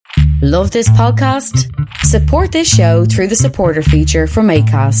Love this podcast? Support this show through the supporter feature from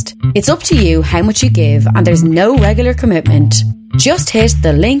Acast. It's up to you how much you give, and there's no regular commitment. Just hit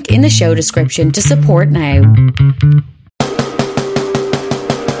the link in the show description to support now.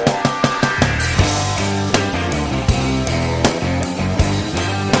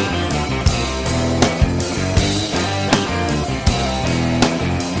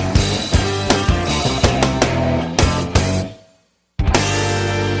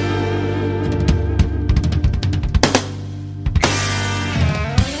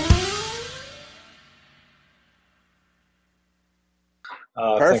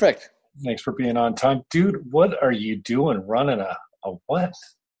 Perfect. Thanks for being on time. Dude, what are you doing running a what?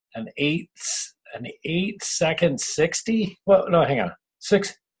 An 8-second 60? Well, no, hang on.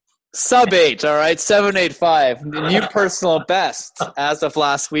 Sub 8, all right? 785. New personal best as of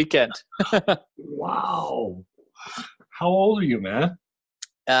last weekend. Wow. How old are you, man?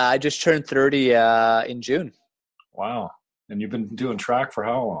 I just turned 30 in June. Wow. And you've been doing track for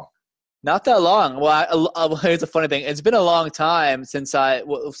how long? Not that long. Well, here's a funny thing. It's been a long time since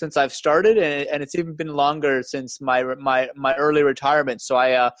I've started, and it's even been longer since my early retirement. So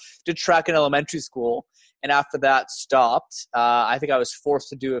I did track in elementary school, and after that stopped. I think I was forced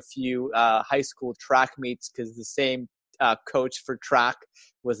to do a few high school track meets because the same coach for track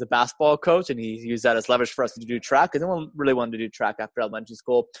was the basketball coach, and he used that as leverage for us to do track, because no one really wanted to do track after elementary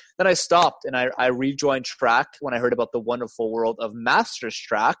school. Then I stopped, and I rejoined track when I heard about the wonderful world of Masters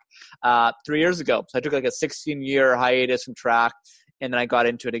track 3 years ago. So I took like a 16-year hiatus from track, and then I got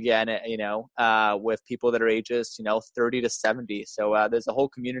into it again, with people that are ages, 30 to 70. So there's a whole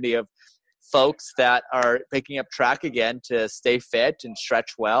community of folks that are picking up track again to stay fit and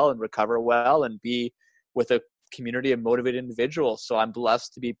stretch well and recover well and be with a community of motivated individuals. So I'm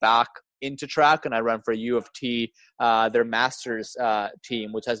blessed to be back into track, and I run for U of T, their masters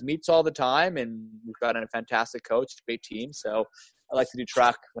team, which has meets all the time, and we've got a fantastic coach, great team. So I like to do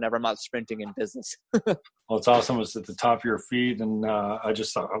track whenever I'm not sprinting in business. Well, it's awesome. It's at the top of your feed, and I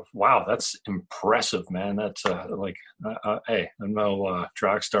just thought, wow, that's impressive, man. That's hey, I'm no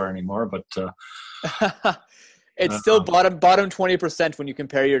track star anymore, but it's still bottom 20% when you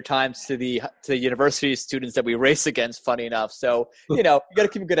compare your times to the university students that we race against, funny enough. So, you got to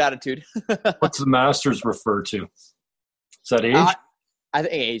keep a good attitude. What's the masters refer to? Is that age? I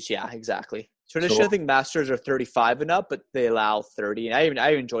think age, yeah, exactly. Traditionally, I think masters are 35 and up, but they allow 30. And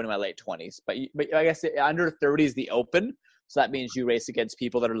I even joined in my late 20s. But I guess under 30 is the open. So that means you race against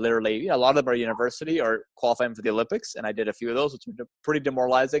people that are literally, a lot of them are university or qualifying for the Olympics. And I did a few of those, which were pretty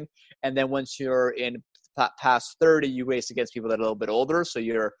demoralizing. And then once you're in past 30, you race against people that are a little bit older. So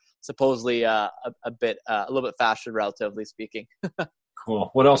you're supposedly a little bit faster, relatively speaking. Cool.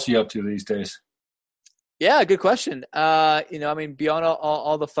 What else are you up to these days? Yeah, good question. Beyond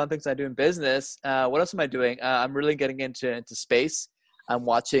all the fun things I do in business, what else am I doing? I'm really getting into space. I'm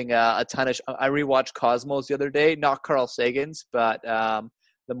watching a ton of I rewatched Cosmos the other day, not Carl Sagan's, but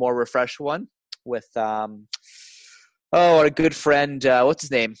the more refreshed one with our good friend, what's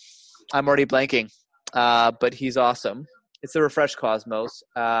his name? I'm already blanking, but he's awesome. It's the refreshed Cosmos.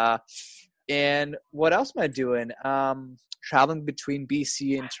 And what else am I doing? Traveling between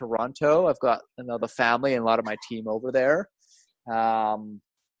BC and Toronto. I've got another family and a lot of my team over there. I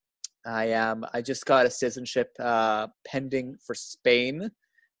just got a citizenship pending for Spain.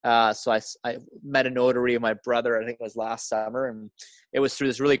 So I met a notary of my brother, I think it was last summer, and it was through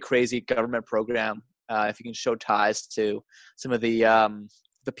this really crazy government program. If you can show ties to some of the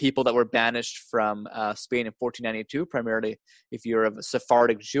people that were banished from Spain in 1492, primarily if you're of a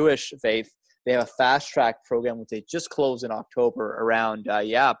Sephardic Jewish faith, they have a fast track program which they just closed in October around,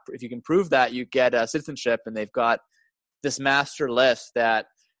 if you can prove that, you get citizenship, and they've got this master list that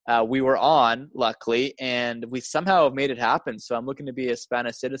we were on, luckily, and we somehow have made it happen. So I'm looking to be a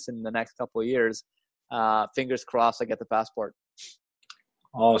Spanish citizen in the next couple of years. Fingers crossed I get the passport.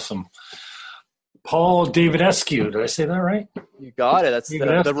 Awesome. Paul Davidescu, did I say that right? You got it. That's the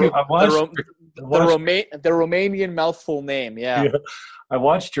Romanian mouthful name. Yeah. I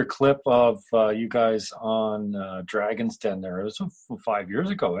watched your clip of you guys on Dragon's Den there. It was 5 years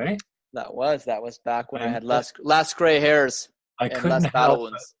ago, eh? That was back when I had less gray hairs. I couldn't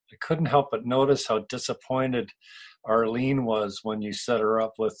help but notice how disappointed Arlene was when you set her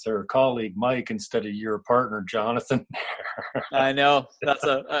up with her colleague Mike instead of your partner Jonathan. I know, that's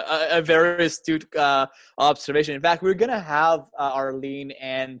a very astute observation. In fact, we were going to have Arlene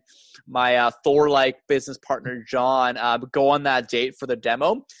and my Thor-like business partner John go on that date for the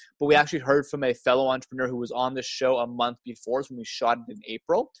demo, but we actually heard from a fellow entrepreneur who was on the show a month before, so when we shot it in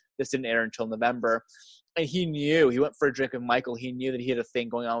April. This didn't air until November. And he knew, he went for a drink with Michael. He knew that he had a thing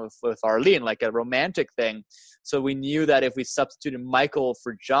going on with Arlene, like a romantic thing. So we knew that if we substituted Michael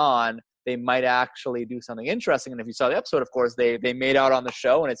for John, they might actually do something interesting. And if you saw the episode, of course, they made out on the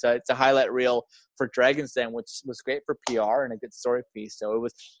show, and it's a highlight reel for Dragon's Den, which was great for PR and a good story piece. So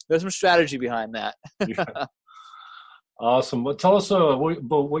there's some strategy behind that. Yeah. Awesome. Well, tell us about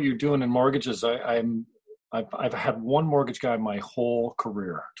what you're doing in mortgages. I've had one mortgage guy my whole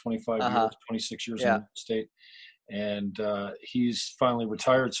career, 25 years, 26 years in real estate. And he's finally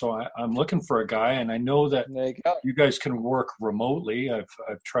retired. So I'm looking for a guy, and I know that you guys can work remotely.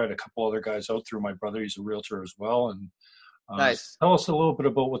 I've tried a couple other guys out through my brother. He's a realtor as well. And nice. Tell us a little bit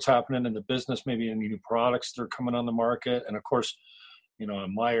about what's happening in the business, maybe any new products that are coming on the market. And of course,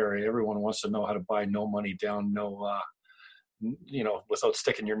 in my area, everyone wants to know how to buy no money down, without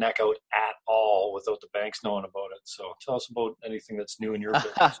sticking your neck out at all, without the banks knowing about it. So tell us about anything that's new in your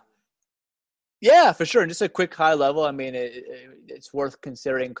business. Yeah, for sure. And just a quick high level. I mean, it's worth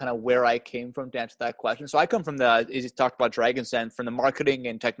considering kind of where I came from to answer that question. So I come from as you talked about Dragon's Den, from the marketing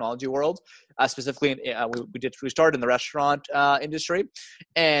and technology world. Specifically, we started in the restaurant industry,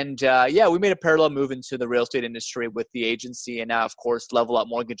 and we made a parallel move into the real estate industry with the agency, and now, of course, Level Up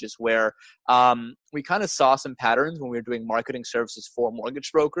Mortgages, where we kind of saw some patterns when we were doing marketing services for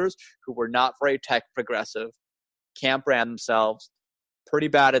mortgage brokers who were not very tech progressive, can't brand themselves, pretty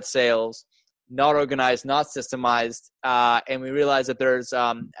bad at sales, not organized, not systemized. And we realized that there's,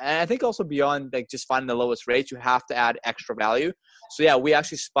 and I think also beyond like just finding the lowest rates, you have to add extra value. So yeah, we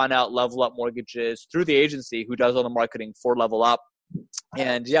actually spun out Level Up Mortgages through the agency who does all the marketing for Level Up.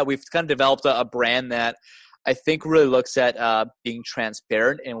 And yeah, we've kind of developed a brand that I think really looks at being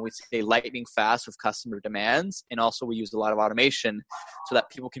transparent, and we say lightning fast with customer demands. And also we use a lot of automation so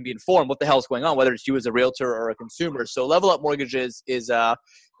that people can be informed what the hell is going on, whether it's you as a realtor or a consumer. So Level Up Mortgages is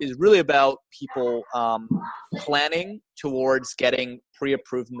really about people planning towards getting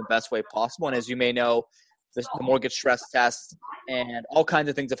pre-approved in the best way possible. And as you may know, the mortgage stress test and all kinds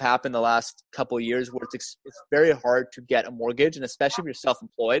of things have happened the last couple of years where it's very hard to get a mortgage, and especially if you're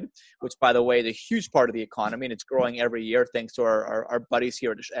self-employed, which, by the way, is a huge part of the economy, and it's growing every year thanks to our buddies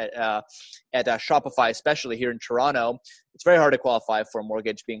here at Shopify, especially here in Toronto. It's very hard to qualify for a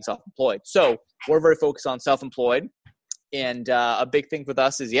mortgage being self-employed. So we're very focused on self-employed. And a big thing with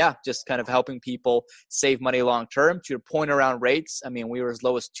us is, just kind of helping people save money long-term. To your point around rates, I mean, we were as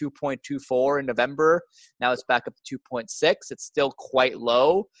low as 2.24 in November. Now it's back up to 2.6. It's still quite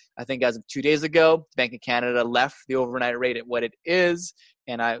low. I think as of 2 days ago, Bank of Canada left the overnight rate at what it is.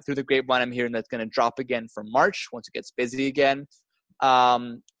 And through the grapevine, I'm hearing that's going to drop again for March once it gets busy again.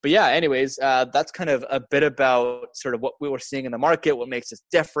 But yeah, anyways, that's kind of a bit about sort of what we were seeing in the market, what makes us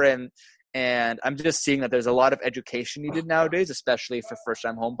different. And I'm just seeing that there's a lot of education needed nowadays, especially for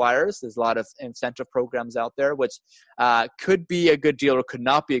first-time home buyers. There's a lot of incentive programs out there, which could be a good deal or could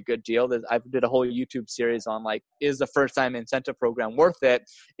not be a good deal. I did a whole YouTube series on, like, is the first-time incentive program worth it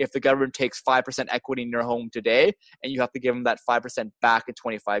if the government takes 5% equity in your home today and you have to give them that 5% back in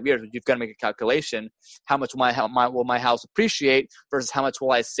 25 years? You've got to make a calculation. How much will my house appreciate versus how much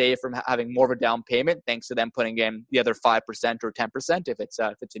will I save from having more of a down payment thanks to them putting in the other 5% or 10% if it's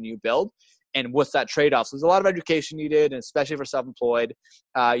a new build? And what's that trade-off? So there's a lot of education needed, and especially for self-employed,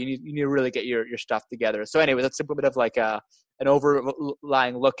 you need to really get your stuff together. So anyway, that's a bit of like an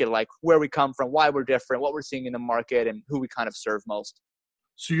overlying look at like where we come from, why we're different, what we're seeing in the market, and who we kind of serve most.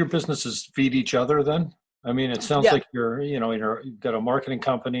 So your businesses feed each other then? I mean, it sounds like you've got a marketing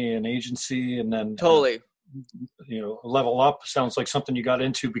company, an agency, and then totally. Level Up sounds like something you got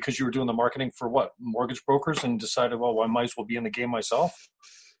into because you were doing the marketing for mortgage brokers and decided, well, I might as well be in the game myself.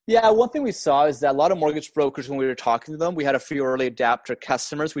 Yeah, one thing we saw is that a lot of mortgage brokers, when we were talking to them, we had a few early adapter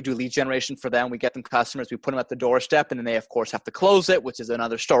customers. We do lead generation for them. We get them customers. We put them at the doorstep, and then they, of course, have to close it, which is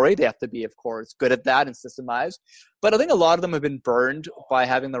another story. They have to be, of course, good at that and systemized. But I think a lot of them have been burned by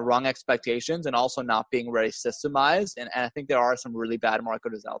having the wrong expectations and also not being very systemized. And I think there are some really bad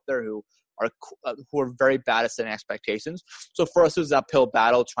marketers out there who are very bad at setting expectations. So for us, it was an uphill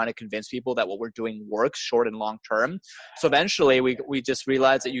battle trying to convince people that what we're doing works short and long term. So eventually we just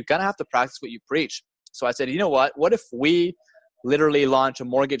realized that you're going to have to practice what you preach. So I said, you know what if we literally launch a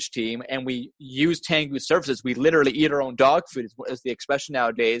mortgage team and we use Tengu services? We literally eat our own dog food is the expression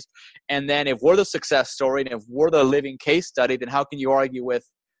nowadays. And then if we're the success story and if we're the living case study, then how can you argue with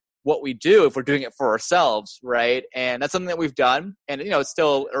what we do if we're doing it for ourselves, right? And that's something that we've done. And, it's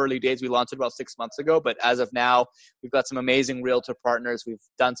still early days. We launched it about 6 months ago, but as of now, we've got some amazing realtor partners. We've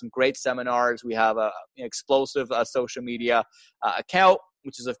done some great seminars. We have a explosive social media account.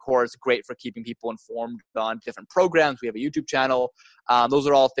 which is, of course, great for keeping people informed on different programs. We have a YouTube channel. Those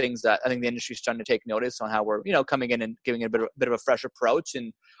are all things that I think the industry is starting to take notice on how we're, coming in and giving it a bit of a fresh approach.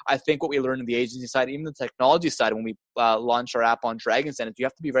 And I think what we learned on the agency side, even the technology side, when we launched our app on Dragon's Den, you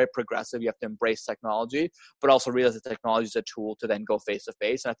have to be very progressive. You have to embrace technology, but also realize that technology is a tool to then go face to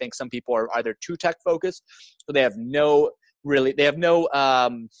face. And I think some people are either too tech focused, or they have no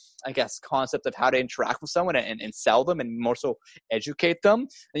I guess, concept of how to interact with someone and sell them and more so educate them.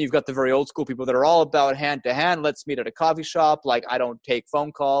 And you've got the very old school people that are all about hand to hand. Let's meet at a coffee shop. Like, I don't take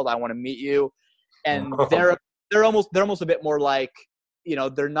phone calls. I want to meet you. And they're almost a bit more like,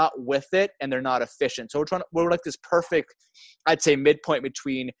 they're not with it and they're not efficient. So we're like this perfect, I'd say, midpoint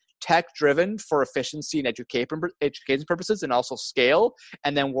between tech driven for efficiency and education purposes and also scale.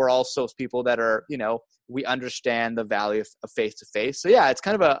 And then we're also people that are, we understand the value of face-to-face. So yeah, it's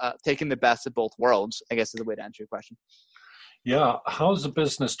kind of a taking the best of both worlds, I guess, is the way to answer your question. Yeah. How's the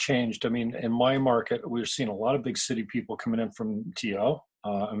business changed? I mean, in my market, we're seeing a lot of big city people coming in from TO.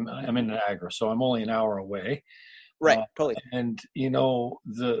 I'm in Niagara, so I'm only an hour away. Right. Totally. And,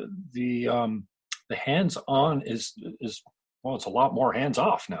 the hands-on is well, it's a lot more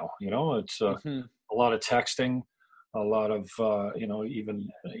hands-off now. It's a lot of texting, a lot of,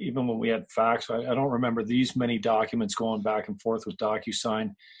 even when we had fax, I don't remember these many documents going back and forth with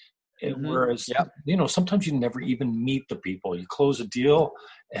DocuSign. Whereas, sometimes you never even meet the people. You close a deal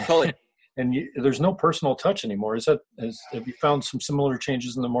totally. and there's no personal touch anymore. Have you found some similar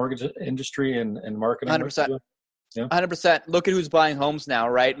changes in the mortgage industry and marketing? 100%. Yeah. 100%. Look at who's buying homes now,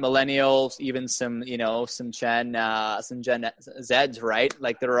 right? Millennials, even some Gen Zs, right?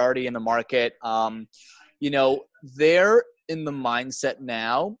 Like, they're already in the market. They're in the mindset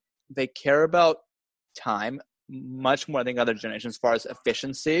now. They care about time much more, I think, other generations as far as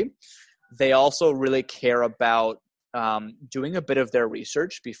efficiency. They also really care about doing a bit of their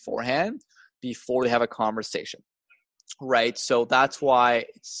research beforehand before they have a conversation, right? So that's why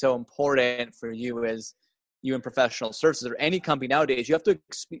it's so important for you as you in professional services or any company nowadays. You have to,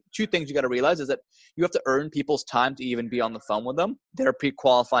 two things you got to realize is that you have to earn people's time to even be on the phone with them. They're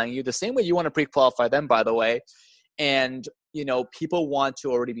pre-qualifying you the same way you want to pre-qualify them, by the way. And, people want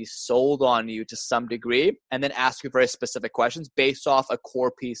to already be sold on you to some degree and then ask you very specific questions based off a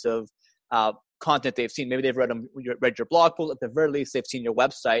core piece of content they've seen. Maybe they've read your blog post. At the very least, they've seen your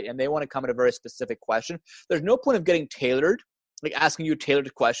website and they want to come at a very specific question. There's no point of getting tailored, like asking you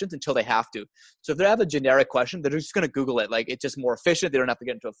tailored questions until they have to. So if they have a generic question, they're just going to Google it. Like, it's just more efficient. They don't have to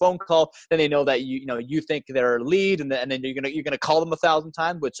get into a phone call. Then they know that you think they're a lead, and then you're gonna call them 1,000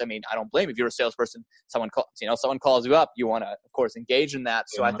 times. Which, I mean, I don't blame you. If you're a salesperson, someone calls you up, you want to, of course, engage in that.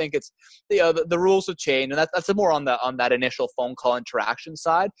 So I think it's the rules have changed, and that's more on that initial phone call interaction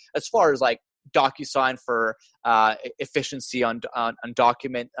side. As far as like DocuSign for efficiency on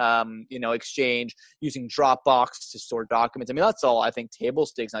document exchange, using Dropbox to store documents. I mean, that's all, I think, table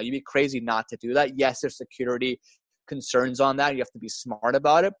stakes now. You'd be crazy not to do that. Yes, there's security concerns on that. You have to be smart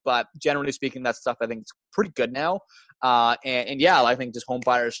about it, but generally speaking, that stuff I think is pretty good now. And yeah, I think just home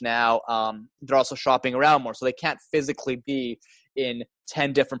buyers now, they're also shopping around more, so they can't physically be in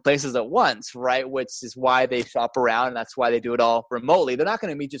 10 different places at once, right? Which is why they shop around, and that's why they do it all remotely. They're not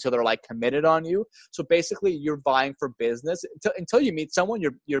going to meet you till they're like committed on you. So basically, you're buying for business. Until you meet someone,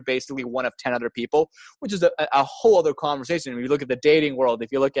 you're basically one of 10 other people, which is a whole other conversation. When you look at the dating world,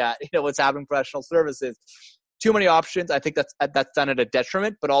 if you look at what's happening in professional services, too many options. I think that's done at a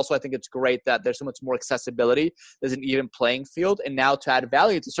detriment, but also I think it's great that there's so much more accessibility. There's an even playing field. And now to add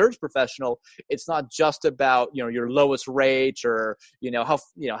value to service professional, it's not just about, your lowest rate or,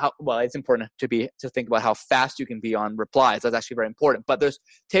 how well, it's important to think about how fast you can be on replies. That's actually very important. But there's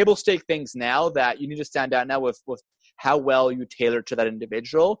table stake things now that you need to stand out now with how well you tailor to that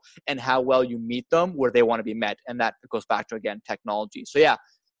individual and how well you meet them where they want to be met. And that goes back to, again, technology. So yeah,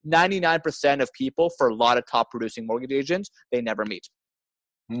 99% of people, for a lot of top producing mortgage agents, they never meet.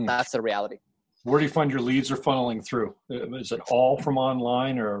 That's the reality. Where do you find your leads are funneling through? Is it all from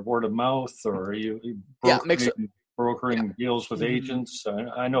online or word of mouth, or are you brokering deals with agents?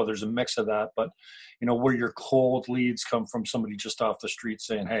 I know there's a mix of that, but where your cold leads come from, somebody just off the street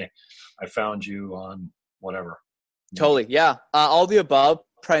saying, "Hey, I found you on whatever." Totally. Yeah. All the above.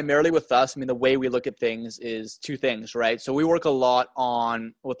 Primarily with us, I mean, the way we look at things is two things, right? So we work a lot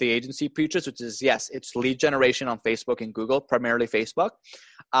on what the agency preaches, which is, yes, it's lead generation on Facebook and Google, primarily Facebook.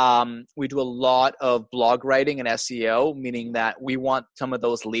 We do a lot of blog writing and SEO, meaning that we want some of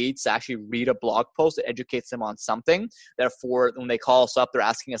those leads to actually read a blog post that educates them on something. Therefore, when they call us up, they're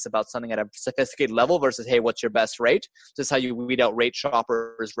asking us about something at a sophisticated level versus, hey, what's your best rate? This is how you weed out rate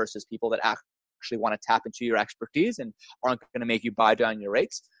shoppers versus people that actually want to tap into your expertise and aren't going to make you buy down your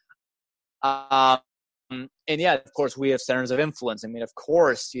rates. And yeah, of course, we have centers of influence. I mean, of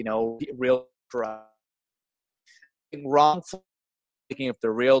course, real wrong thinking of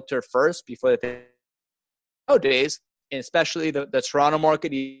the realtor first before they nowadays, and especially the Toronto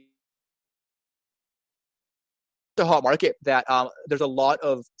market, the hot market, that there's a lot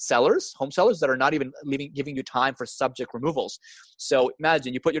of home sellers that are not even giving you time for subject removals. So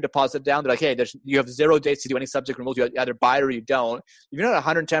imagine you put your deposit down. They're like, hey, you have 0 days to do any subject removals. You either buy it or you don't. If you're not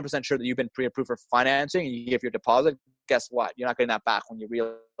 110% sure that you've been pre-approved for financing and you give your deposit, guess what? You're not getting that back when you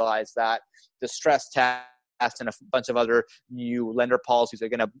realize that the stress test and a bunch of other new lender policies are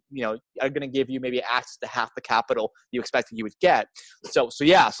going to give you maybe access to half the capital you expected you would get. So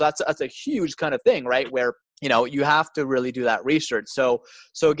that's a huge kind of thing, right? Where you have to really do that research. So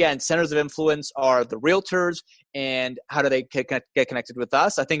again, centers of influence are the realtors, and how do they get connected with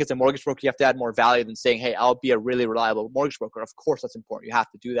us? I think as a mortgage broker, you have to add more value than saying, hey, I'll be a really reliable mortgage broker. Of course, that's important. You have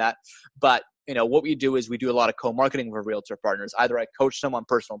to do that. But what we do is we do a lot of co-marketing with realtor partners. Either I coach them on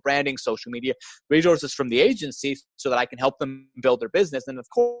personal branding, social media, resources from the agency so that I can help them build their business. And of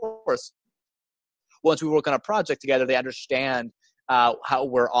course, once we work on a project together, they understand how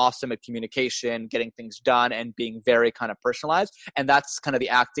we're awesome at communication, getting things done, and being very kind of personalized. And that's kind of the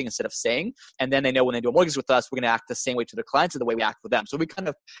acting instead of saying. And then they know when they do a mortgage with us, we're going to act the same way to their clients as the way we act with them. So we kind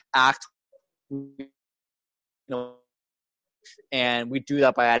of act, and we do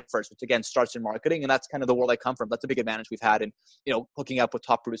that by ad first, which again starts in marketing. And that's kind of the world I come from. That's a big advantage we've had in, hooking up with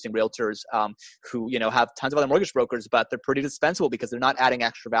top producing realtors who, have tons of other mortgage brokers, but they're pretty dispensable because they're not adding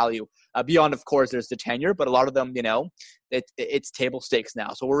extra value beyond, of course, there's the tenure, but a lot of them, it's table stakes now.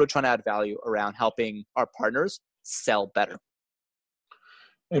 So we're really trying to add value around helping our partners sell better.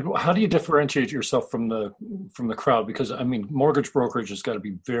 And how do you differentiate yourself from the crowd? Because I mean, mortgage brokerage has got to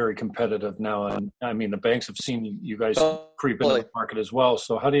be very competitive now, and I mean, the banks have seen you guys creep into the market as well.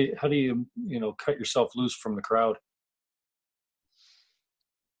 So how do you cut yourself loose from the crowd?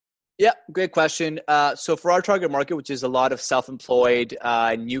 Yeah, great question. So for our target market, which is a lot of self-employed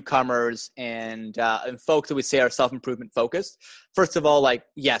newcomers and folks that we say are self-improvement focused, first of all, let's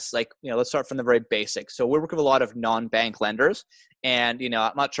start from the very basics. So we work with a lot of non-bank lenders, and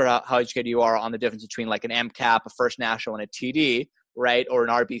I'm not sure how educated you are on the difference between like an MCAP, a First National, and a TD, right, or an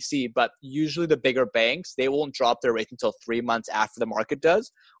RBC. But usually the bigger banks, they won't drop their rates until 3 months after the market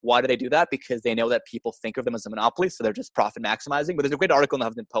does. Why do they do that? Because they know that people think of them as a monopoly, so they're just profit maximizing. But there's a great article in the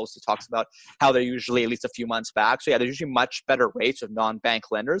Huffington Post that talks about how they're usually at least a few months back. So yeah, there's usually much better rates of non-bank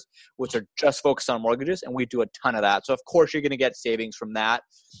lenders, which are just focused on mortgages, and we do a ton of that. So of course you're going to get savings from that.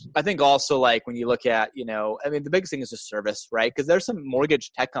 I think also when you look at, the biggest thing is the service, right? Because there's some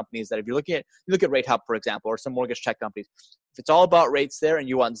mortgage tech companies that if you look at Rate Hub, for example, or some mortgage tech companies, if it's all about rates there and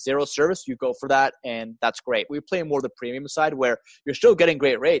you want zero service, you go for that, and that's great. We play more the premium side where you're still getting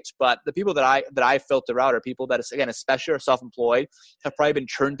great rates, but the people that I filter out are people that, again, especially are self-employed, have probably been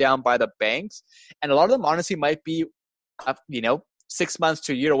turned down by the banks, and a lot of them honestly might be, 6 months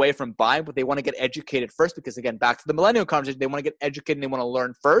to a year away from buying, but they want to get educated first because, again, back to the millennial conversation, they want to get educated and they want to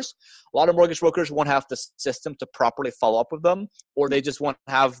learn first. A lot of mortgage brokers won't have the system to properly follow up with them, or they just won't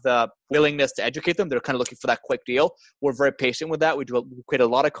have the willingness to educate them. They're kind of looking for that quick deal. We're very patient with that. We create a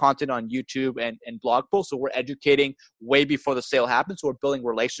lot of content on YouTube and blog posts, so we're educating way before the sale happens. So we're building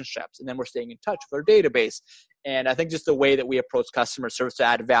relationships, and then we're staying in touch with our database. And I think just the way that we approach customer service to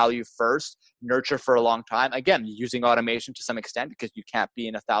add value first, nurture for a long time, again, using automation to some extent because you can't be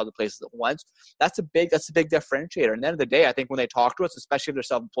in 1,000 places at once. That's a big differentiator. And at the end of the day, I think when they talk to us, especially if they're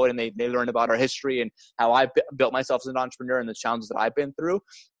self-employed and they learn about our history and how I built myself as an entrepreneur and the challenges that I've been through,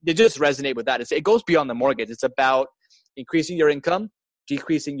 they just resonate with that. It goes beyond the mortgage. It's about increasing your income,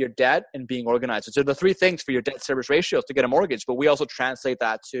 decreasing your debt, and being organized. So the three things for your debt service ratios to get a mortgage, but we also translate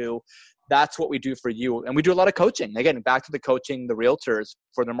that to that's what we do for you. And we do a lot of coaching. Again, back to the coaching the realtors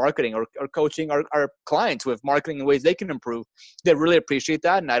for their marketing, or coaching our clients with marketing in ways they can improve. They really appreciate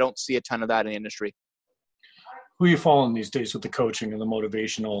that, and I don't see a ton of that in the industry. Who are you following these days with the coaching and the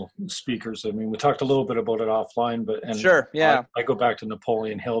motivational speakers? I mean, we talked a little bit about it offline, but sure, yeah. I go back to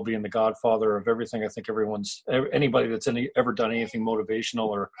Napoleon Hill being the godfather of everything. I think anybody that's ever done anything motivational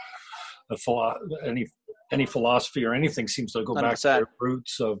or any philosophy or anything seems to go 100%. Back to the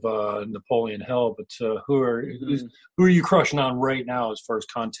roots of Napoleon Hill. But who are you crushing on right now as far as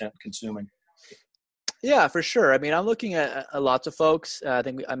content consuming? Yeah, for sure. I mean, I'm looking at lots of folks. I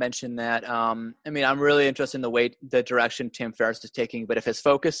think I mentioned that. I mean, I'm really interested in the direction Tim Ferriss is taking, but if his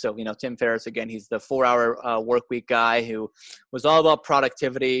focus, so, Tim Ferriss, again, he's the 4-hour work week guy who was all about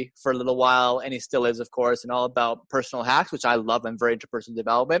productivity for a little while, and he still is, of course, and all about personal hacks, which I love. I'm very into personal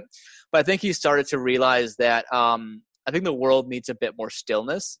development. But I think he started to realize that I think the world needs a bit more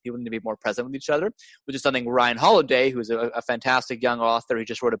stillness. People need to be more present with each other, which is something Ryan Holiday, who's a fantastic young author, he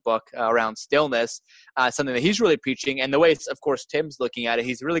just wrote a book around stillness, something that he's really preaching. And the way, of course, Tim's looking at it,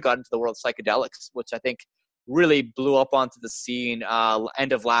 he's really got into the world of psychedelics, which I think really blew up onto the scene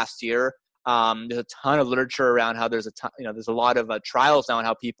end of last year. There's a ton of literature around how there's a lot of trials now on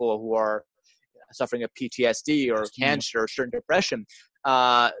how people who are suffering of PTSD or cancer or certain depression,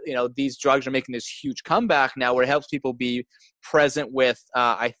 these drugs are making this huge comeback now where it helps people be present with,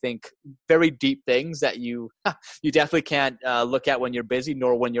 I think, very deep things that you definitely can't look at when you're busy,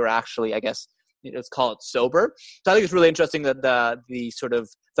 nor when you're actually, I guess, let's call it sober. So I think it's really interesting that the sort of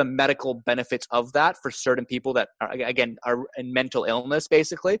the medical benefits of that for certain people that are in mental illness,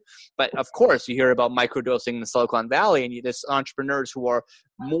 basically. But of course, you hear about microdosing in the Silicon Valley, and there's entrepreneurs who are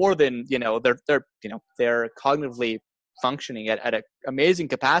more than they're cognitively functioning at an amazing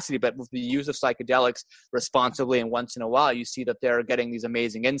capacity, but with the use of psychedelics responsibly and once in a while, you see that they're getting these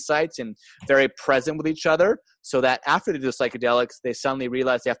amazing insights and very present with each other, so that after they do psychedelics, they suddenly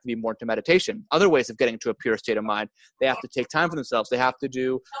realize they have to be more into meditation, other ways of getting to a pure state of mind. They have to take time for themselves. They have to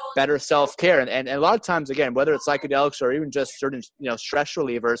do better self-care. And a lot of times, again, whether it's psychedelics or even just certain stress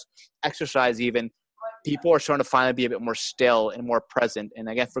relievers, exercise even, people are starting to finally be a bit more still and more present. And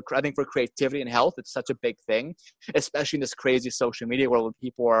again, I think for creativity and health, it's such a big thing, especially in this crazy social media world where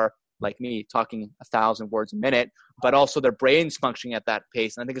people are like me talking 1,000 words a minute, but also their brains functioning at that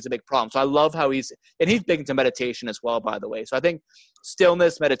pace. And I think it's a big problem. So I love how he's big into meditation as well, by the way. So I think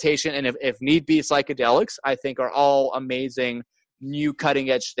stillness, meditation, and if need be, psychedelics, I think are all amazing new cutting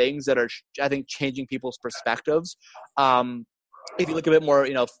edge things that are, I think, changing people's perspectives. If you look a bit more,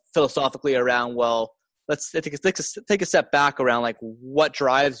 philosophically around, well, let's take a step back around like what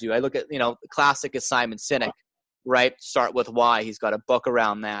drives you. I look at, classic is Simon Sinek, right? Start with why. He's got a book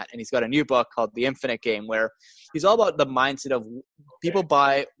around that, and he's got a new book called The Infinite Game, where he's all about the mindset of people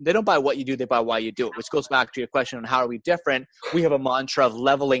they don't buy what you do, they buy why you do it, which goes back to your question on how are we different. We have a mantra of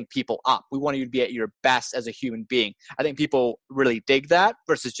leveling people up. We want you to be at your best as a human being. I think people really dig that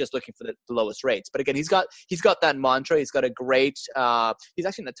versus just looking for the lowest rates. But again, he's got that mantra. He's got a great, he's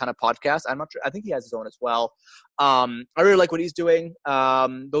actually in a ton of podcasts. I'm not sure. I think he has his own as well. I really like what he's doing.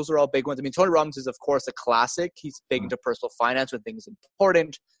 Those are all big ones. I mean, Tony Robbins is, of course, a classic. He's big into personal finance when things are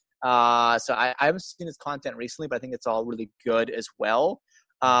important. So I haven't seen his content recently, but I think it's all really good as well.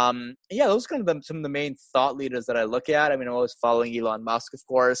 Those are kind of some of the main thought leaders that I look at. I mean, I'm always following Elon Musk, of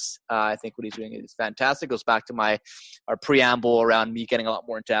course. I think what he's doing is fantastic. It goes back to our preamble around me getting a lot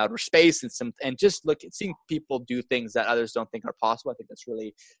more into outer space and just seeing people do things that others don't think are possible. I think that's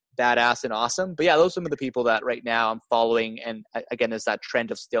really badass and awesome. But yeah, those are some of the people that right now I'm following. And again, there's that trend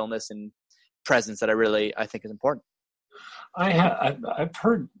of stillness and presence that I think is important. I've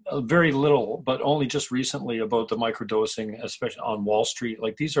heard very little, but only just recently, about the microdosing, especially on Wall Street.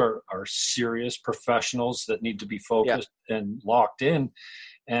 Like, these are serious professionals that need to be focused and locked in.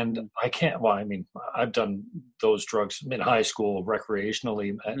 And I can't, I've done those drugs in high school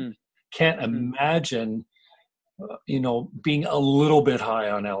recreationally. I can't imagine, being a little bit high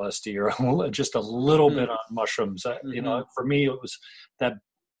on LSD or just a little bit on mushrooms. For me, it was that,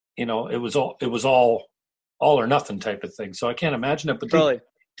 it was all or nothing type of thing. So I can't imagine it. But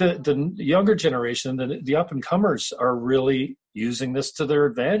the younger generation, the up and comers, are really using this to their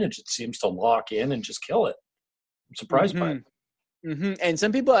advantage. It seems to lock in and just kill it. I'm surprised by it. Mm-hmm. And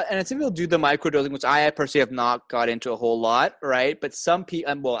some people do the microdosing, which I personally have not got into a whole lot, right? But some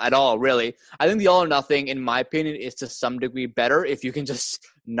people, well, at all, really. I think the all or nothing, in my opinion, is to some degree better if you can just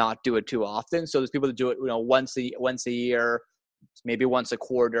not do it too often. So there's people that do it, once a year, maybe once a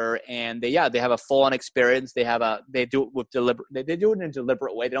quarter, and they have a full-on experience. They do it with they do it in a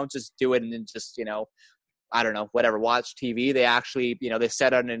deliberate way. They don't just do it and then just watch TV. They actually they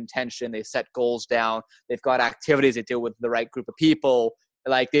set out an intention. They set goals down. They've got activities they do with the right group of people.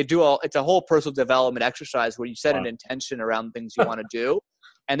 Like, it's a whole personal development exercise where you set an intention around things you want to do.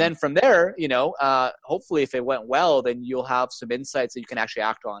 And then from there, hopefully if it went well, then you'll have some insights that you can actually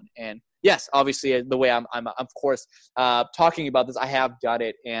act on. And yes, obviously the way I'm of course talking about this, I have done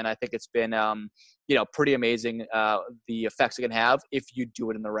it, and I think it's been pretty amazing the effects it can have if you do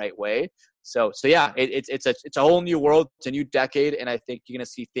it in the right way. So yeah, it's a whole new world. It's a new decade, and I think you're going to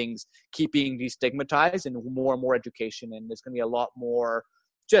see things keep being destigmatized and more education, and there's going to be a lot more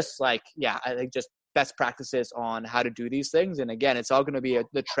I think just best practices on how to do these things. And again, it's all going to be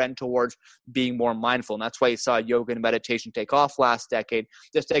the trend towards being more mindful. And that's why you saw yoga and meditation take off last decade.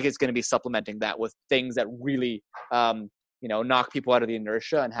 This decade is going to be supplementing that with things that really, knock people out of the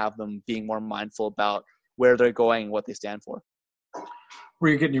inertia and have them being more mindful about where they're going and what they stand for. Where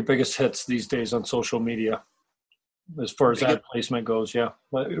are you getting your biggest hits these days on social media as far as ad placement goes? Yeah.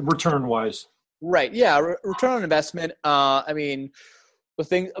 Return wise. Right. Yeah. Return on investment. The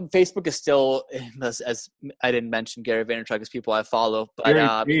thing, Facebook is still, as I didn't mention Gary Vaynerchuk as people I follow, but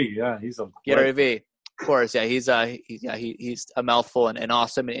Gary V, yeah, he's a Gary V, of course, yeah, he's a mouthful and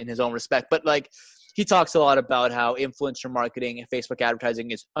awesome in his own respect. But like, he talks a lot about how influencer marketing and Facebook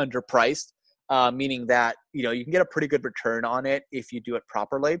advertising is underpriced, meaning that you can get a pretty good return on it if you do it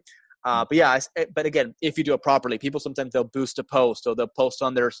properly. But again, if you do it properly, people sometimes they'll boost a post or they'll post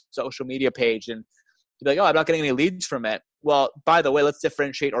on their social media page and be like, oh, I'm not getting any leads from it. Well, by the way, let's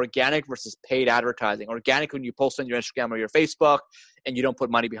differentiate organic versus paid advertising. Organic, when you post on your Instagram or your Facebook and you don't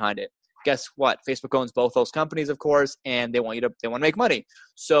put money behind it. Guess what? Facebook owns both those companies, of course, and they want to make money.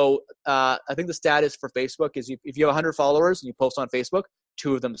 So I think the status for Facebook is if you have 100 followers and you post on Facebook,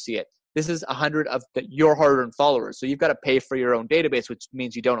 2 of them see it. This is 100 of your hard-earned followers. So you've got to pay for your own database, which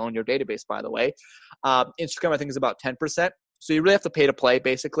means you don't own your database, by the way. Instagram, I think, is about 10%. So you really have to pay to play,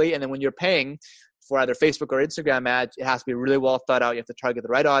 basically. And then when you're paying for either Facebook or Instagram ads, it has to be really well thought out. You have to target the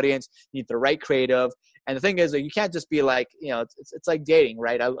right audience. You need the right creative. And the thing is that you can't just be like, it's like dating,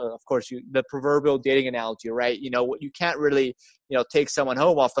 right? Of course, the proverbial dating analogy, right? You can't really, take someone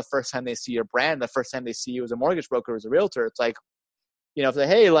home off the first time they see your brand, the first time they see you as a mortgage broker, as a realtor. It's like, if they,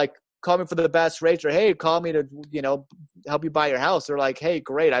 hey, like, call me for the best rates, or hey, call me to, help you buy your house. They're like, hey,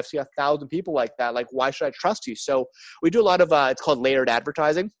 great, I've seen 1,000 people like that. Like, why should I trust you? So we do a lot of, it's called layered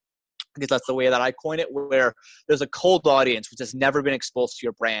advertising, because that's the way that I coin it, where there's a cold audience which has never been exposed to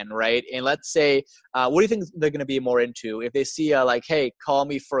your brand, right? And let's say, what do you think they're going to be more into? If they see like, hey, call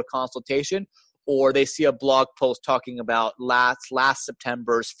me for a consultation, or they see a blog post talking about last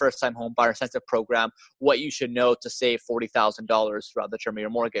September's first-time home buyer incentive program, what you should know to save $40,000 throughout the term of your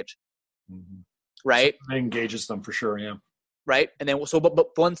mortgage, right? So that engages them for sure, yeah. Right, and then but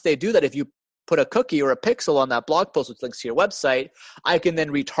once they do that, if you put a cookie or a pixel on that blog post which links to your website, I can then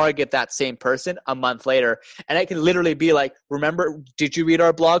retarget that same person a month later. And I can literally be like, remember, did you read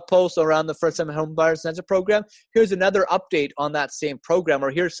our blog post around the first time home buyer incentive program? Here's another update on that same program, or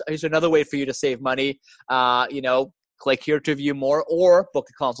here's another way for you to save money. Click here to view more or book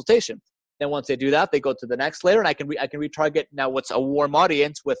a consultation. Then once they do that, they go to the next layer, and I can retarget now what's a warm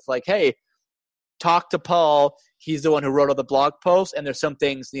audience with like, hey, talk to Paul. He's the one who wrote all the blog posts, and there's some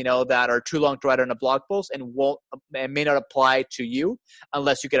things, that are too long to write on a blog post and may not apply to you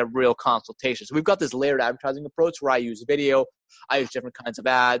unless you get a real consultation. So we've got this layered advertising approach where I use video, I use different kinds of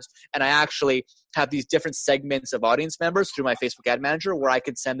ads, and I actually have these different segments of audience members through my Facebook ad manager where I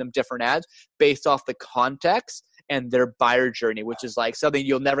can send them different ads based off the context and their buyer journey, which is like something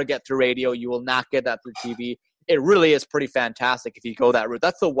you'll never get through radio. You will not get that through TV. It really is pretty fantastic if you go that route.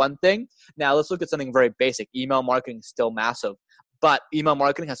 That's the one thing. Now let's look at something very basic. Email marketing is still massive, but email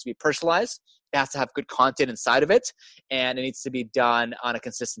marketing has to be personalized. It has to have good content inside of it, and it needs to be done on a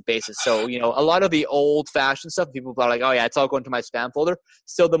consistent basis. So, a lot of the old-fashioned stuff, people are like, oh yeah, it's all going to my spam folder.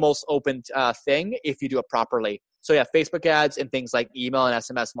 Still the most open thing if you do it properly. So yeah, Facebook ads and things like email and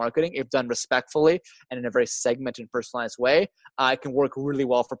SMS marketing, if done respectfully and in a very segmented and personalized way, it can work really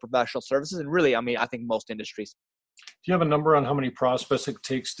well for professional services. And really, I think most industries. Do you have a number on how many prospects it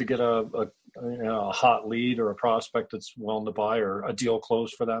takes to get a hot lead or a prospect that's willing to buy, or a deal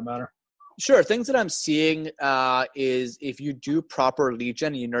closed for that matter? Sure. Things that I'm seeing is if you do proper lead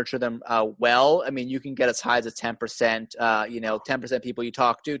gen and you nurture them well, you can get as high as a 10%, 10% people you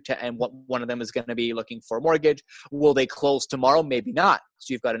talk to, and one of them is going to be looking for a mortgage. Will they close tomorrow? Maybe not.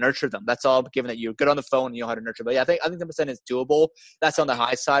 So you've got to nurture them. That's all, given that you're good on the phone and you know how to nurture. But yeah, I think 10% is doable. That's on the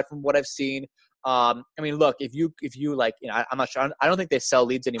high side from what I've seen. Look, if you like, I'm not sure. I don't think they sell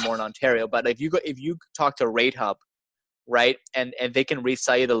leads anymore in Ontario, but if you talk to Rate Hub, right, and they can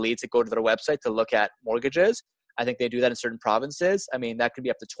resell you the leads that go to their website to look at mortgages. I think they do that in certain provinces. That could be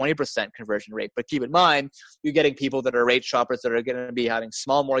up to 20% conversion rate. But keep in mind, you're getting people that are rate shoppers that are going to be having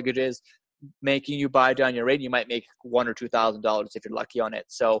small mortgages, making you buy down your rate. You might make $1,000 or $2,000 if you're lucky on it.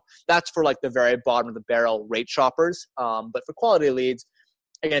 So that's for like the very bottom of the barrel rate shoppers. But for quality leads,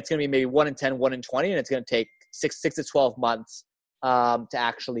 again, it's going to be maybe 1 in 10, 1 in 20, and it's going to take 6 to 12 months to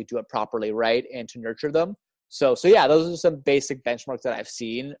actually do it properly, right, and to nurture them. So yeah, those are some basic benchmarks that I've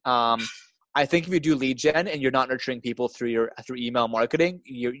seen. I think if you do lead gen and you're not nurturing people through email marketing,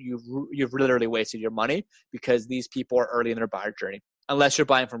 you've literally wasted your money, because these people are early in their buyer journey. unless you're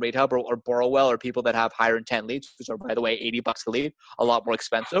buying from RateHub or Borrowwell or people that have higher intent leads, which are, by the way, $80 a lead, a lot more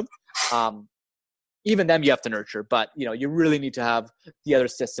expensive. Even them you have to nurture, but you really need to have the other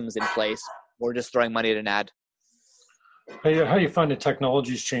systems in place or just throwing money at an ad. How do you find the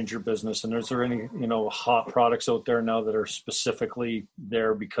technologies change your business? And is there any, hot products out there now that are specifically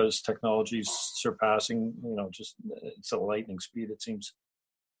there because technology's surpassing, it's a lightning speed, it seems?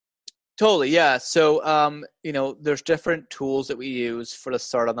 Totally. Yeah. So, there's different tools that we use for the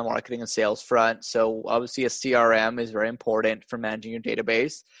start on the marketing and sales front. So obviously a CRM is very important for managing your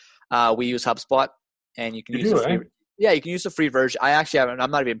database. We use HubSpot, and you can use you can use the free version. I actually haven't,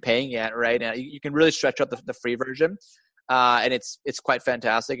 I'm not even paying yet. Right now, you can really stretch out the free version. And it's quite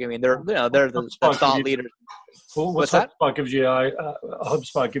fantastic. I mean, they're the thought leaders. What's that?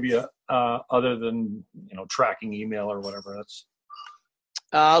 HubSpot give you other than tracking email or whatever? That's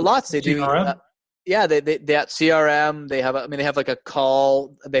lots. They do. Yeah, they at CRM. They have like a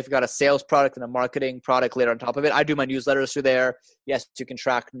call. They've got a sales product and a marketing product later on top of it. I do my newsletters through there. Yes, you can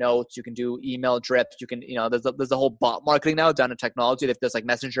track notes. You can do email drips. You can, there's a whole bot marketing now done in technology. There's like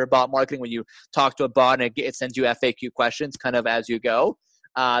messenger bot marketing when you talk to a bot and it sends you FAQ questions kind of as you go.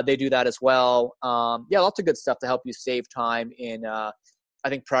 They do that as well. Lots of good stuff to help you save time in I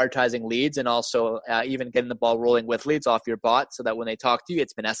think prioritizing leads and also even getting the ball rolling with leads off your bot so that when they talk to you,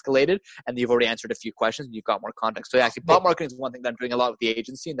 it's been escalated and you've already answered a few questions and you've got more context. So actually bot marketing is one thing that I'm doing a lot with the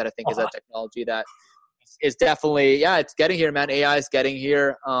agency and that I think is a technology that is definitely, it's getting here, man. AI is getting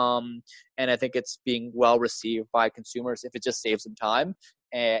here. And I think it's being well received by consumers if it just saves them time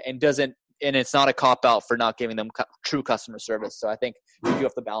and it's not a cop out for not giving them true customer service. So I think you do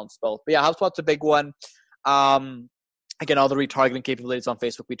have to balance both. But yeah, HubSpot's a big one. Again, all the retargeting capabilities on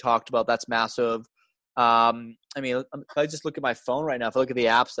Facebook we talked about, that's massive. I just look at my phone right now. If I look at the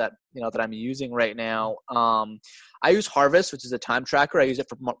apps that I'm using right now, I use Harvest, which is a time tracker. I use it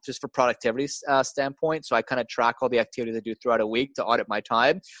just for productivity standpoint. So I kind of track all the activities I do throughout a week to audit my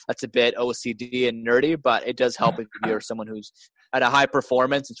time. That's a bit OCD and nerdy, but it does help if you're someone who's at a high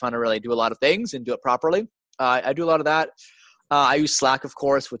performance and trying to really do a lot of things and do it properly. I do a lot of that. I use Slack, of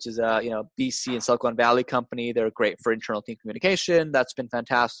course, which is a BC and Silicon Valley company. They're great for internal team communication. That's been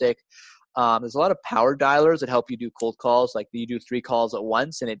fantastic. There's a lot of power dialers that help you do cold calls. Like you do 3 calls at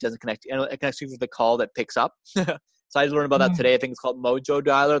once, and it doesn't connect. It connects you with the call that picks up. So I learned about that today. I think it's called Mojo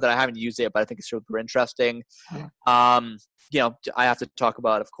Dialer. That I haven't used it, but I think it's super interesting. I have to talk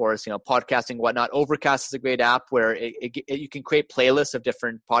about, of course, podcasting, whatnot. Overcast is a great app where you can create playlists of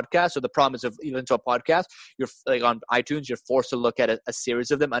different podcasts. So the problem is if you listen to a podcast, you're like on iTunes, you're forced to look at a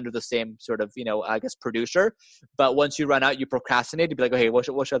series of them under the same sort of, producer. But once you run out, you procrastinate to be like, okay, what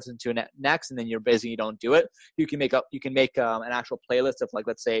should I listen to next? And then you're busy, you don't do it. You can make an actual playlist of like,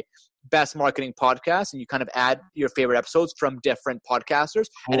 let's say, best marketing podcasts, and you kind of add your favorite episodes from different podcasters,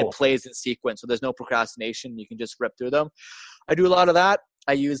 and it plays in sequence. So there's no procrastination. You can just rip through them. I do a lot of that.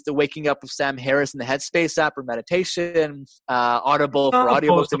 I use the Waking Up with Sam Harris and the Headspace app for meditation, Audible for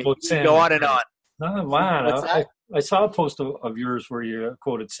audiobooks. Go on and on. Oh, man. I saw a post of yours where you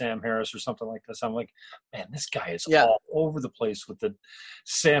quoted Sam Harris or something like this. I'm like, man, this guy is all over the place with the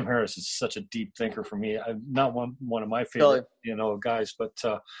Sam Harris is such a deep thinker for me. I'm not one of my favorite, guys, but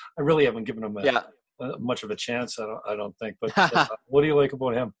I really haven't given him much of a chance. I don't think, but what do you like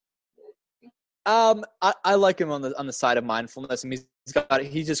about him? I like him on the side of mindfulness. I mean,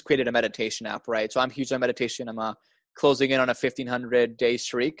 he just created a meditation app, right? So I'm huge on meditation. I'm closing in on a 1,500 day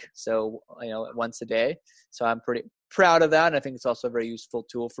streak. So, once a day. So I'm pretty proud of that. And I think it's also a very useful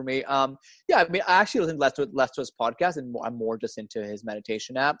tool for me. I actually listen less to his podcast and I'm more just into his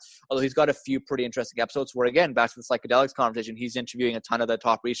meditation app. Although he's got a few pretty interesting episodes where, again, back to the psychedelics conversation, he's interviewing a ton of the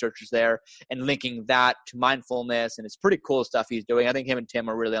top researchers there and linking that to mindfulness. And it's pretty cool stuff he's doing. I think him and Tim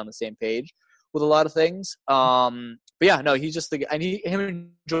are really on the same page with a lot of things. He's just him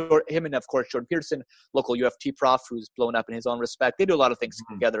and of course Jordan Peterson, local UFT prof who's blown up in his own respect. They do a lot of things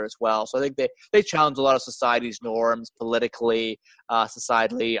together as well. So I think they challenge a lot of society's norms politically,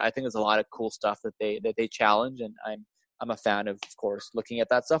 societally. I think there's a lot of cool stuff that they challenge, and I'm a fan of course, looking at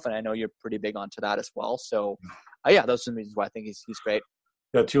that stuff. And I know you're pretty big onto that as well. So those are the reasons why I think he's great.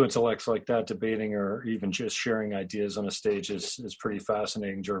 Yeah, 2 intellects like that debating or even just sharing ideas on a stage is pretty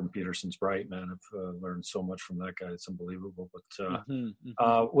fascinating. Jordan Peterson's bright, man. I've learned so much from that guy. It's unbelievable.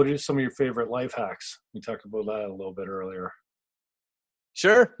 But what are some of your favorite life hacks? We talked about that a little bit earlier.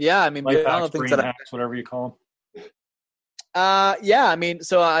 Sure. Yeah. I mean, life hacks, brain hacks, whatever you call them.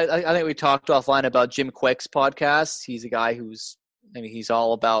 So I think we talked offline about Jim Quick's podcast. He's a guy he's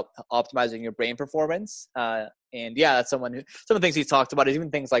all about optimizing your brain performance. And that's some of the things he's talked about is even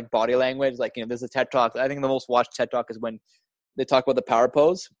things like body language. Like, there's a TED Talk. I think the most watched TED Talk is when They talk about the power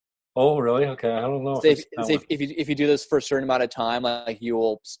pose. Oh, really? Okay. I don't know. So if you do this for a certain amount of time, like you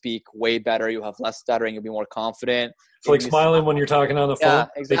will speak way better. You'll have less stuttering. You'll be more confident. It's like smiling when you're talking on the phone. Yeah,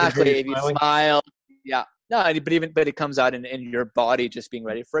 exactly. If you smile, yeah. No, but it comes out in your body just being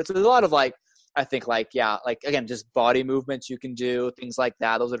ready for it. So there's a lot of I think again, just body movements you can do, things like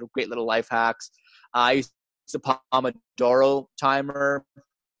that. Those are great little life hacks. I use the Pomodoro timer.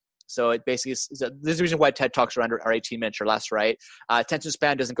 So it basically there's a reason why TED Talks are 18 minutes or less, right? Attention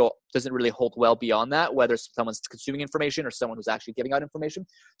span doesn't really hold well beyond that, whether someone's consuming information or someone who's actually giving out information.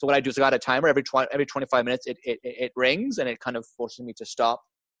 So what I do is I got a timer every 25 minutes. It rings and it kind of forces me to stop,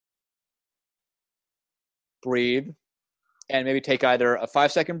 breathe, and maybe take either a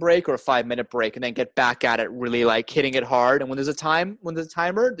 5-second break or a 5-minute break, and then get back at it, really hitting it hard. And when there's a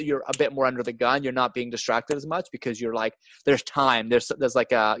timer, you're a bit more under the gun. You're not being distracted as much because you're there's time. There's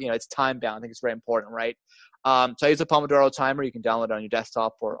it's time bound. I think it's very important, right? So I use a Pomodoro timer. You can download it on your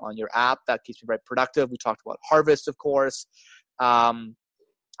desktop or on your app. That keeps me very productive. We talked about harvest, of course.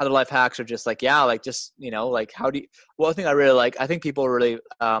 Other life hacks are just how do you, one thing I really like, I think people are really,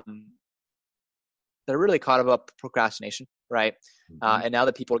 they're really caught up procrastination, right? Mm-hmm. And now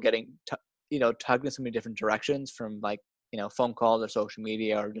that people are getting, tugged in so many different directions from phone calls or social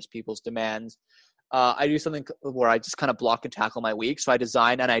media or just people's demands. I do something where I just kind of block and tackle my week. So I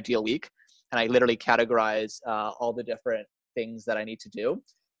design an ideal week and I literally categorize all the different things that I need to do,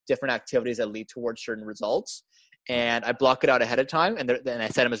 different activities that lead towards certain results. And I block it out ahead of time. And then I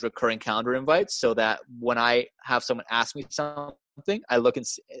set them as recurring calendar invites so that when I have someone ask me something, I look and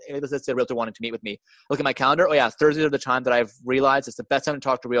see, let's say a realtor wanted to meet with me. Look at my calendar. Oh yeah, Thursdays are the time that I've realized it's the best time to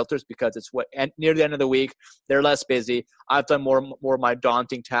talk to realtors because it's near the end of the week. They're less busy. I've done more of my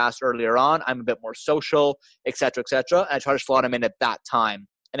daunting tasks earlier on. I'm a bit more social, et cetera, et cetera. And I try to slot them in at that time.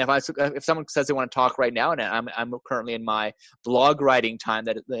 And if someone says they want to talk right now, and I'm currently in my blog writing time,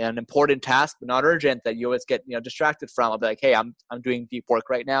 that is an important task but not urgent that you always get distracted from, I'll be like, hey, I'm doing deep work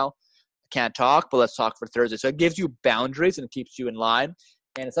right now. Can't talk, but let's talk for Thursday. So it gives you boundaries and keeps you in line.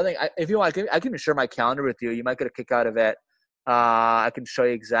 And it's something, if you want, I can share my calendar with you. You might get a kick out of it. I can show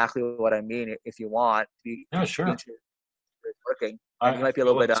you exactly what I mean if you want. Yeah, sure. It's working. You might be a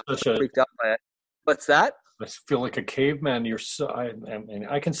little bit freaked out by it. What's that? I feel like a caveman.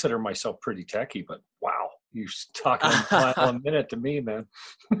 I consider myself pretty techie, but wow, you're talking a minute to me, man.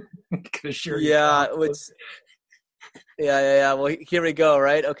 Yeah, Yeah. Well, here we go,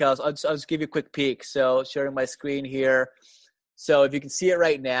 right? Okay, I'll just give you a quick peek. So sharing my screen here. So if you can see it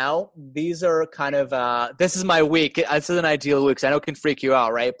right now, these are kind of, this is my week. This is an ideal week, because I know it can freak you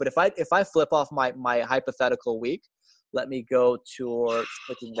out, right? But if I flip off my hypothetical week, let me go towards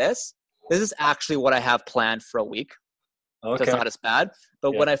clicking this. This is actually what I have planned for a week. Okay. So it's not as bad.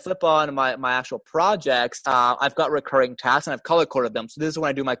 But when I flip on my actual projects, I've got recurring tasks and I've color-coded them. So this is when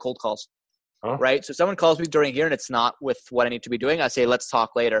I do my cold calls. Huh? Right. So if someone calls me during here and it's not with what I need to be doing, I say, let's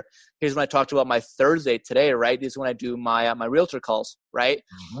talk later. Here's when I talked about my Thursday today, right? This is when I do my realtor calls, right?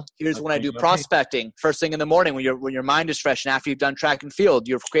 Mm-hmm. Here's when I do prospecting first thing in the morning when your mind is fresh and after you've done track and field,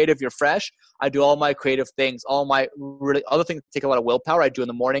 you're creative, you're fresh. I do all my creative things, all my really other things that take a lot of willpower. I do in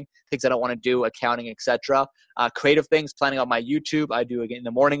the morning, things I don't want to do, accounting, etc. Creative things, planning out my YouTube, I do again in the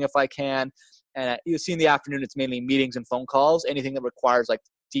morning if I can. And you see in the afternoon, it's mainly meetings and phone calls. Anything that requires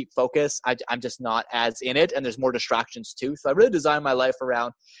deep focus, I'm just not as in it, and there's more distractions too. So I really design my life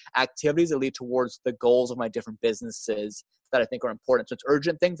around activities that lead towards the goals of my different businesses that I think are important. So it's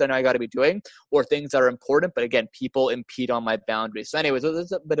urgent things I know I got to be doing, or things that are important, but again, people impede on my boundaries. So anyways,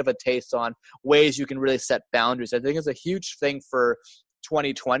 there's a bit of a taste on ways you can really set boundaries. I think it's a huge thing for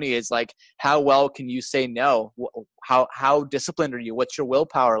 2020 is how well can you say no? How disciplined are you? What's your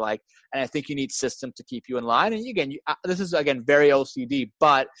willpower like? And I think you need systems to keep you in line. And again, this is very OCD,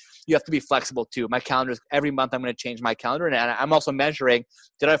 but you have to be flexible too. My calendar, every month I'm going to change my calendar, and I'm also measuring,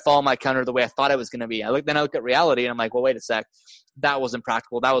 did I follow my calendar the way I thought I was going to be? Then I look at reality and I'm like, well, wait a sec, that wasn't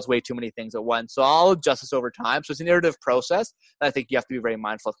practical. That was way too many things at once. So I'll adjust this over time. So it's an iterative process that I think you have to be very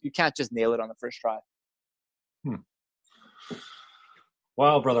mindful of. You can't just nail it on the first try.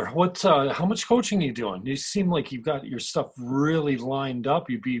 Wow, brother. How much coaching are you doing? You seem like you've got your stuff really lined up.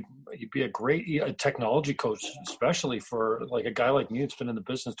 You'd be a great technology coach, especially for a guy like me that's been in the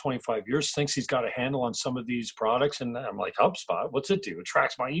business 25 years, thinks he's got a handle on some of these products. And I'm like, HubSpot, what's it do? It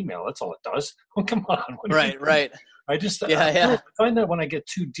tracks my email. That's all it does. Oh, come on. Right. I just I find that when I get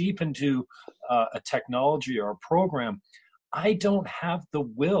too deep into a technology or a program, I don't have the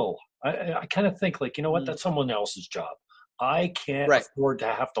will. I kind of think that's someone else's job. I can't afford to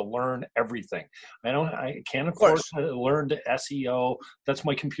have to learn everything. I can't afford to learn the SEO. That's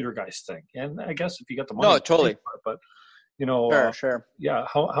my computer guy's thing. And I guess if you got the money, no, totally. But Sure. Yeah.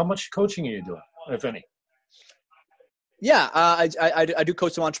 How much coaching are you doing, if any? Yeah, I do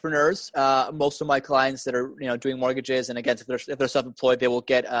coach some entrepreneurs. Most of my clients that are doing mortgages, and again, if they're self-employed, they will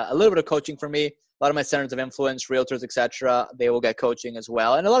get a little bit of coaching from me. A lot of my centers of influence, realtors, etc., they will get coaching as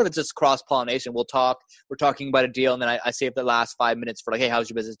well. And a lot of it's just cross-pollination. We're talking about a deal, and then I save the last 5 minutes for like, hey, how's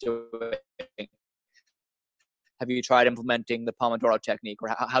your business doing? Have you tried implementing the Pomodoro technique, or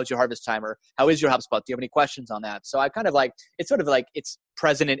how's your harvest timer? How is your HubSpot? Do you have any questions on that? So I kind of it's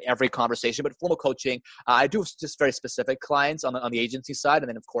present in every conversation, but formal coaching, I do just very specific clients on the agency side. And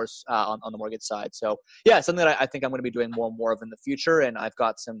then of course, on the mortgage side. So yeah, something that I think I'm going to be doing more and more of in the future. And I've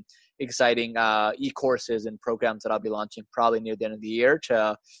got some exciting e-courses and programs that I'll be launching probably near the end of the year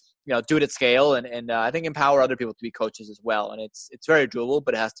to do it at scale and I think empower other people to be coaches as well. And it's very doable,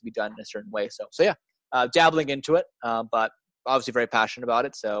 but it has to be done in a certain way. So yeah. Dabbling into it, but obviously very passionate about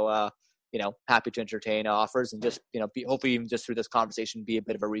it. So, happy to entertain offers and just, hopefully even just through this conversation, be a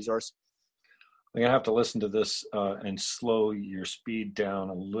bit of a resource. I'm going to have to listen to this and slow your speed down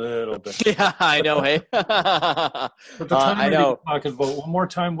a little bit. Yeah, I know. Hey, but the timer I know. Talking about one more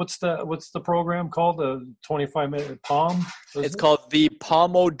time. What's the program called? The 25-minute Palm? It's called the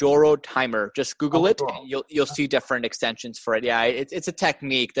Pomodoro Timer. Just Google it. And you'll see different extensions for it. Yeah, it's a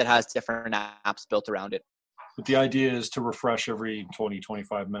technique that has different apps built around it. But the idea is to refresh every 20,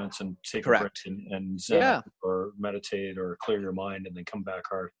 25 minutes and take Correct. a break and zen or meditate or clear your mind and then come back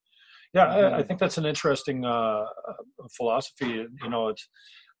hard. Yeah, I think that's an interesting philosophy. It's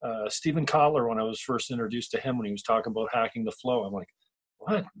Stephen Kotler, when I was first introduced to him, when he was talking about hacking the flow, I'm like,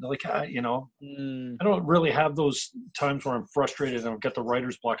 what? Like, I don't really have those times where I'm frustrated and I get the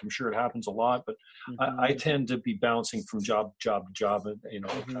writer's block. I'm sure it happens a lot, but I tend to be bouncing from job to job, and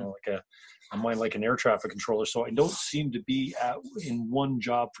kind of like I'm like an air traffic controller. So I don't seem to be in one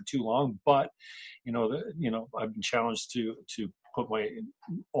job for too long, but I've been challenged to put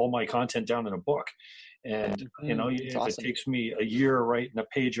all my content down in a book, and if awesome. It takes me a year writing a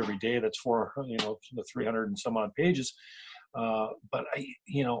page every day, that's for the 300 and some odd pages, but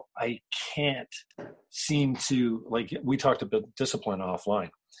I can't seem to, like, we talked about discipline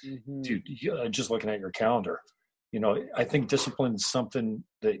offline. Dude, just looking at your calendar, I think discipline is something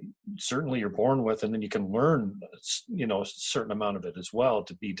that certainly you're born with, and then you can learn, a certain amount of it as well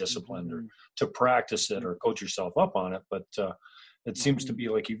to be disciplined or to practice it or coach yourself up on it. But it seems to be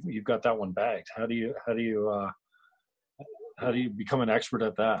like you've got that one bagged. How do you become an expert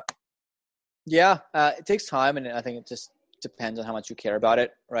at that? Yeah, it takes time, and I think it just depends on how much you care about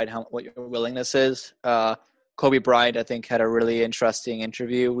it, right? What your willingness is. Kobe Bryant, I think, had a really interesting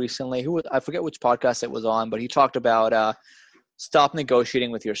interview recently. I forget which podcast it was on, but he talked about stop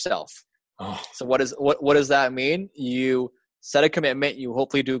negotiating with yourself. Oh. So what does that mean? You set a commitment. You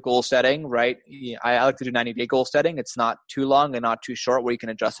hopefully do goal setting, right? I like to do 90-day goal setting. It's not too long and not too short where you can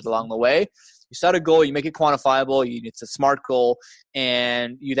adjust it along the way. You set a goal, you make it quantifiable, it's a SMART goal,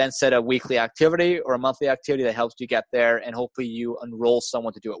 and you then set a weekly activity or a monthly activity that helps you get there, and hopefully you enroll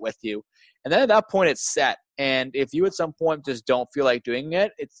someone to do it with you. And then at that point, it's set. And if you at some point just don't feel like doing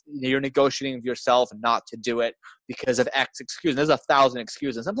it, you're negotiating with yourself not to do it because of X excuse. There's 1,000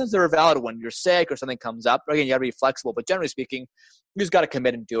 excuses. Sometimes they're valid when you're sick or something comes up. Again, you got to be flexible. But generally speaking, you just got to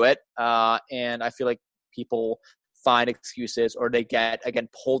commit and do it. And I feel like people find excuses, or they get, again,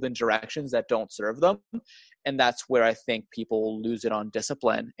 pulled in directions that don't serve them. And that's where I think people lose it on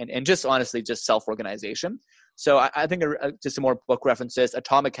discipline and just honestly, just self-organization. So I think just some more book references.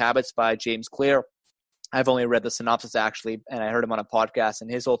 Atomic Habits by James Clear. I've only read the synopsis actually, and I heard him on a podcast,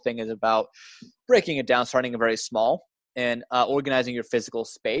 and his whole thing is about breaking it down, starting very small, and organizing your physical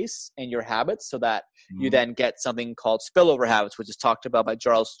space and your habits so that you then get something called spillover habits, which is talked about by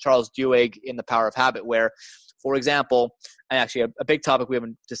Charles Duhigg in The Power of Habit, where, for example, and actually a big topic we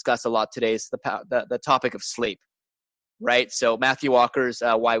haven't discussed a lot today is the topic of sleep, right? So Matthew Walker's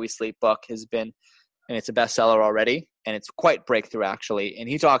Why We Sleep book has been, and it's a bestseller already, and it's quite breakthrough actually. And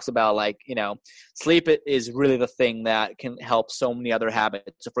he talks about sleep is really the thing that can help so many other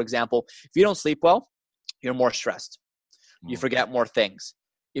habits. So for example, if you don't sleep well, you're more stressed. You forget more things.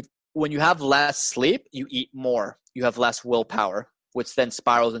 When you have less sleep, you eat more. You have less willpower, which then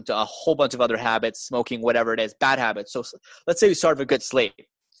spirals into a whole bunch of other habits, smoking, whatever it is, bad habits. So let's say you start with a good sleep.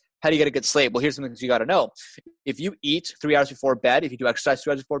 How do you get a good sleep? Well, here's some things you got to know. If you eat 3 hours before bed, if you do exercise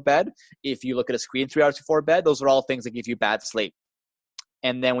 3 hours before bed, if you look at a screen 3 hours before bed, those are all things that give you bad sleep.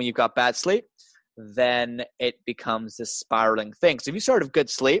 And then when you've got bad sleep, then it becomes this spiraling thing. So if you start with good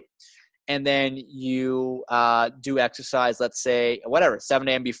sleep and then you do exercise, let's say, 7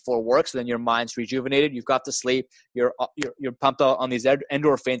 a.m. before work, so then your mind's rejuvenated, you've got to sleep, you're pumped out on these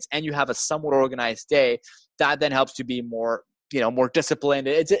endorphins, and you have a somewhat organized day, that then helps you be more disciplined.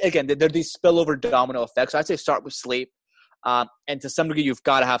 It's, again, there are these spillover domino effects. So I'd say start with sleep. And to some degree, you've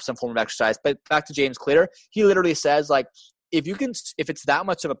got to have some form of exercise. But back to James Clear, he literally says, like, if it's that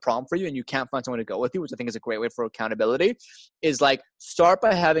much of a problem for you and you can't find someone to go with you, which I think is a great way for accountability, is like start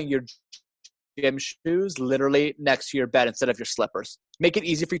by having your gym shoes literally next to your bed instead of your slippers. Make it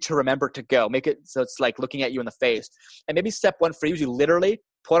easy for you to remember to go. Make it so it's like looking at you in the face. And maybe step one for you is you literally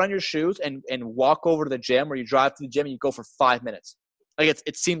put on your shoes and walk over to the gym, or you drive to the gym and you go for 5 minutes. Like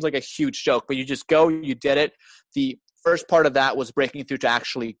it seems like a huge joke, but you just go, you did it. The first part of that was breaking through to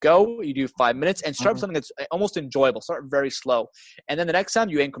actually go. You do 5 minutes and start with something that's almost enjoyable. Start very slow. And then the next time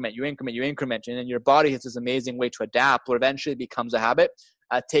you increment. And then your body has this amazing way to adapt where eventually it becomes a habit.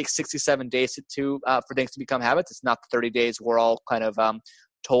 It takes 67 days for things to become habits. It's not the 30 days we're all kind of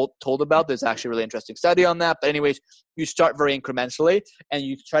told about. There's actually a really interesting study on that. But anyways, you start very incrementally and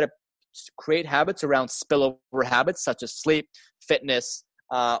you try to create habits around spillover habits such as sleep, fitness,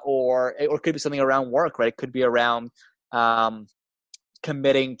 or it could be something around work, right? It could be around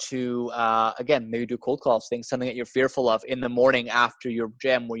committing to, again, maybe do cold calls, something that you're fearful of in the morning after your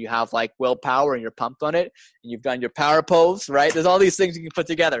gym where you have like willpower and you're pumped on it and you've done your power pose, right? There's all these things you can put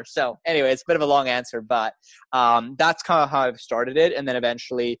together. So anyway, it's a bit of a long answer, but that's kind of how I've started it. And then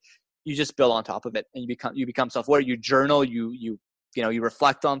eventually you just build on top of it and you become self-aware. You journal, you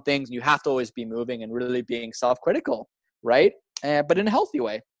reflect on things, and you have to always be moving and really being self-critical, right? But in a healthy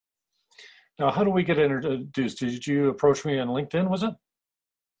way. Now, how do we get introduced? Did you approach me on LinkedIn, was it?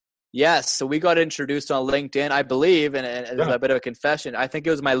 Yes. So we got introduced on LinkedIn, I believe, and it's a bit of a confession. I think it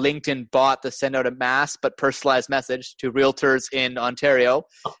was my LinkedIn bot to send out a mass but personalized message to realtors in Ontario.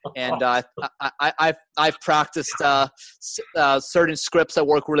 And I've practiced certain scripts that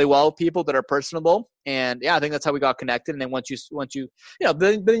work really well with people that are personable. And yeah, I think that's how we got connected. And then once you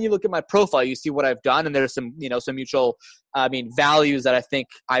then you look at my profile, you see what I've done, and there's some mutual, values that I think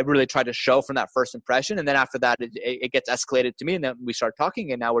I really tried to show from that first impression. And then after that, it gets escalated to me, and then we start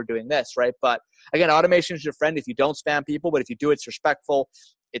talking, and now we're doing this, right? But again, automation is your friend if you don't spam people, but if you do, it's respectful,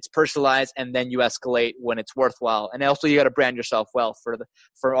 it's personalized, and then you escalate when it's worthwhile. And also you got to brand yourself well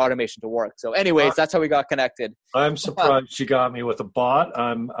for automation to work. So anyways, that's how we got connected. I'm surprised you got me with a bot.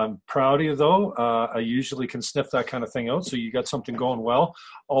 I'm proud of you though. I usually can sniff that kind of thing out. So you got something going well.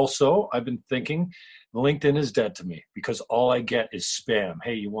 Also, I've been thinking LinkedIn is dead to me because all I get is spam.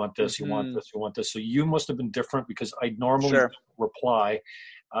 Hey, you want this, you want this, you want this. So you must have been different because I normally reply.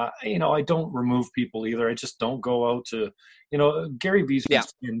 I don't remove people either. I just don't go out to, Gary Vee's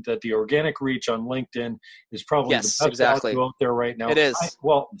saying that the organic reach on LinkedIn is probably the best value out there right now. It is.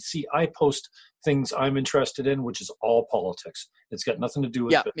 I post things I'm interested in, which is all politics. It's got nothing to do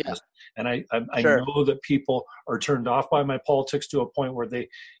with business. And I know that people are turned off by my politics to a point where they,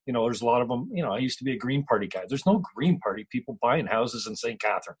 there's a lot of them, I used to be a Green Party guy. There's no Green Party people buying houses in St.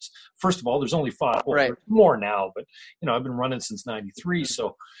 Catharines. First of all, there's only 5. Well, there's more now, but, I've been running since 93.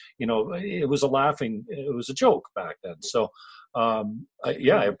 So, it was a joke back then. So, I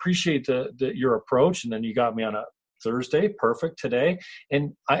appreciate your approach. And then you got me on a Thursday. Perfect today.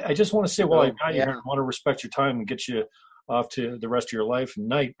 And I just want to say, I got you here, I want to respect your time and get you off to the rest of your life and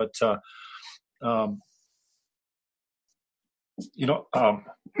night. But,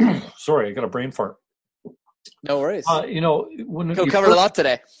 sorry, I got a brain fart. No worries. When you covered a lot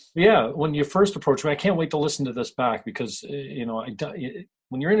today. Yeah. When you first approached me, I can't wait to listen to this back because,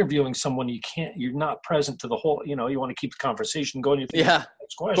 when you're interviewing someone, you're not present to the whole, you want to keep the conversation going. You think, of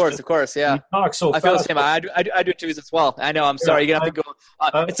course. Yeah. You talk so fast. I feel the same. I do too as well. I know. I'm sorry. You're going to have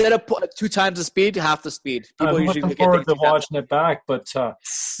to go instead of 2 times the speed, half the speed. People I'm looking forward to watching it back. But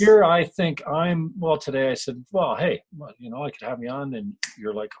here I think today I said, hey, I could have you on. And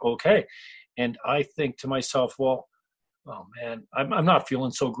you're like, okay. And I think to myself, oh man, I'm not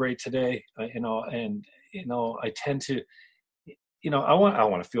feeling so great today. I tend to, I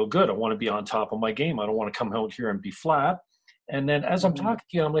want to feel good. I want to be on top of my game. I don't want to come out here and be flat. And then as I'm talking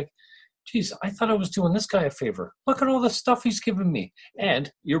to you, I'm like, geez, I thought I was doing this guy a favor. Look at all the stuff he's giving me.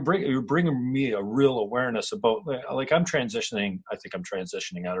 And you're bringing me a real awareness about, like I'm transitioning. I think I'm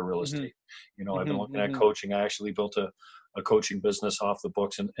transitioning out of real estate. I've been looking at coaching. I actually built a coaching business off the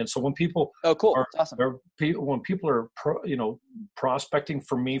books. And so when people, awesome. When people are, prospecting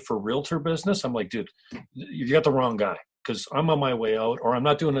for me for realtor business, I'm like, dude, you got the wrong guy. Because I'm on my way out, or I'm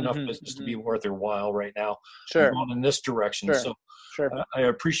not doing enough business to be worth their while right now. I'm going in this direction. So I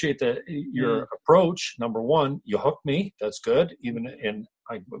appreciate that your approach. Number one, you hooked me. That's good. And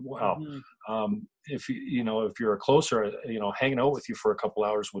Wow. If if you're closer, hanging out with you for a couple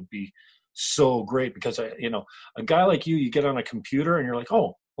hours would be so great, because a guy like you get on a computer and you're like,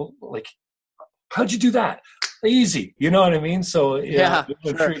 oh, well, like, how'd you do that? Easy. You know what I mean? So I'm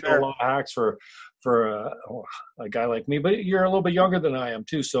sure you got a lot of hacks for a guy like me, but you're a little bit younger than I am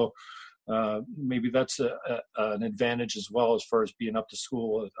too. So maybe that's an advantage as well, as far as being up to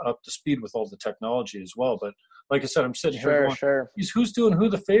speed with all the technology as well. But like I said, I'm sitting here going, who's doing who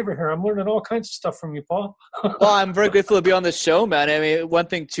the favor here? I'm learning all kinds of stuff from you, Paul. Well, I'm very grateful to be on the show, man. I mean, one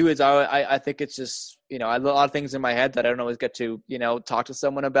thing too is I think it's just, I have a lot of things in my head that I don't always get to, talk to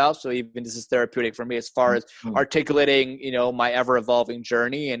someone about. So even this is therapeutic for me as far as articulating, my ever evolving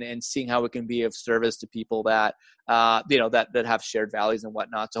journey and seeing how it can be of service to people that, that have shared values and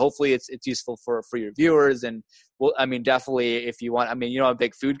whatnot. So hopefully it's useful for your viewers. And well, I mean, definitely if you want, I'm a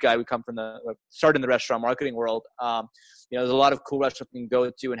big food guy. We come from started in the restaurant marketing world. There's a lot of cool restaurants you can go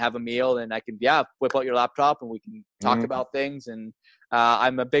to and have a meal, and I can, whip out your laptop and we can talk about things. And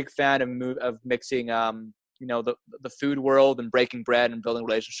I'm a big fan of mixing, the food world and breaking bread and building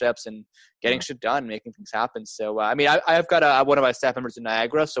relationships and getting shit done, making things happen. So, I've got one of my staff members in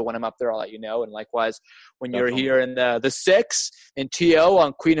Niagara. So when I'm up there, I'll let you know. And likewise, when you're here in the 6 in TO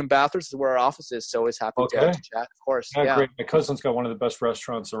on Queen and Bathurst is where our office is. So always happy to chat, of course. Yeah, great. My cousin's got one of the best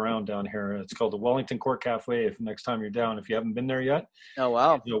restaurants around down here. It's called the Wellington Court Cafe. If next time you're down, if you haven't been there yet. Oh,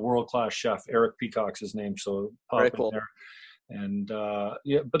 wow. He's a world-class chef. Eric Peacock's his name. So pop in there. And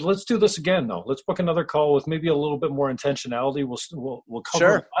but let's do this again though. Let's book another call with maybe a little bit more intentionality. We'll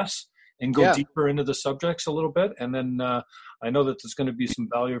cover less and go deeper into the subjects a little bit. And then I know that there's going to be some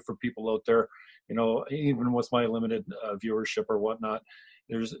value for people out there. Even with my limited viewership or whatnot,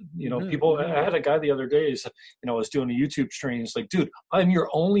 there's people. I had a guy the other day. Was doing a YouTube stream. He's like, "Dude, I'm your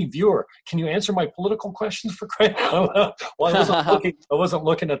only viewer. Can you answer my political questions for crying out loud?" Well, I wasn't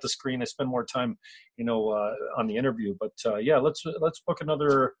looking at the screen. I spend more time, on the interview. But let's book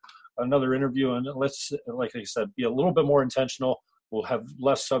another interview, and let's, like I said, be a little bit more intentional. We'll have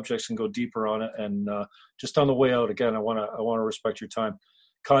less subjects and go deeper on it. And just on the way out, again, I want to respect your time.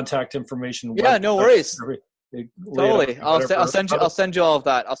 Contact information. Yeah, no worries. Totally. I'll send you all of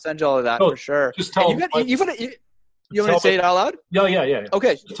that. For sure. Just tell them. You want me to say it out loud? Yeah.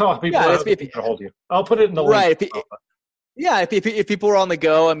 Okay. Just tell people to hold you. I'll put it in the link. Right. If people are on the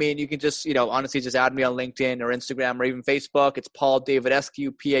go, you can just, honestly just add me on LinkedIn or Instagram or even Facebook. It's Paul David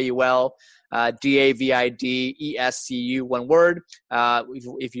Eskew, Paul Davidescu, one word.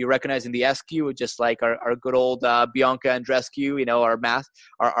 If you're recognizing the Eskew, just like our good old Bianca Andreescu,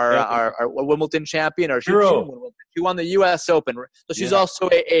 our Wimbledon champion, or she won the U.S. Open. So she's also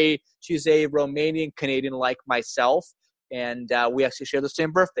she's a Romanian Canadian like myself. And we actually share the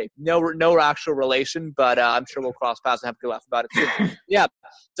same birthday. No actual relation, but I'm sure we'll cross paths and have a good laugh about it too. Yeah.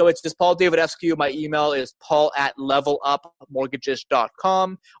 So it's just Paul David Eskew. My email is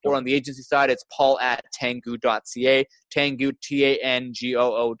paul@levelupmortgages.com, or on the agency side, it's paul@tangu.ca, Tangu,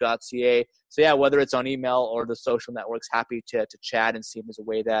 TANGOO.ca. So whether it's on email or the social networks, happy to chat and see if there's a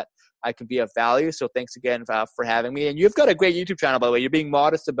way that I can be of value. So thanks again for having me. And you've got a great YouTube channel, by the way. You're being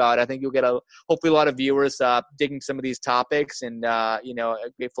modest about it. I think you'll get hopefully a lot of viewers digging some of these topics, and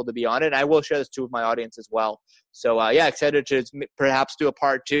grateful to be on it. And I will share this too with my audience as well. So excited to perhaps do a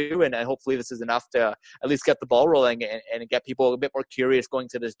part 2, and hopefully this is enough to at least get the ball rolling and get people a bit more curious going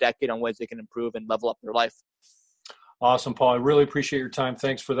to this decade on ways they can improve and level up their life. Awesome, Paul. I really appreciate your time.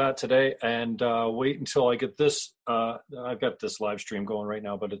 Thanks for that today. And wait until I get this. I've got this live stream going right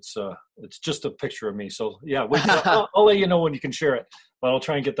now, but it's just a picture of me. So wait till, I'll let you know when you can share it. But I'll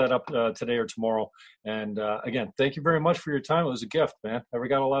try and get that up today or tomorrow. And again, thank you very much for your time. It was a gift, man. We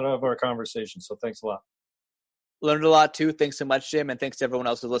got a lot out of our conversation. So thanks a lot. Learned a lot too. Thanks so much, Jim. And thanks to everyone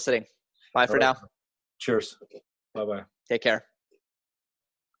else who's listening. Bye for now. Cheers. Bye-bye. Take care.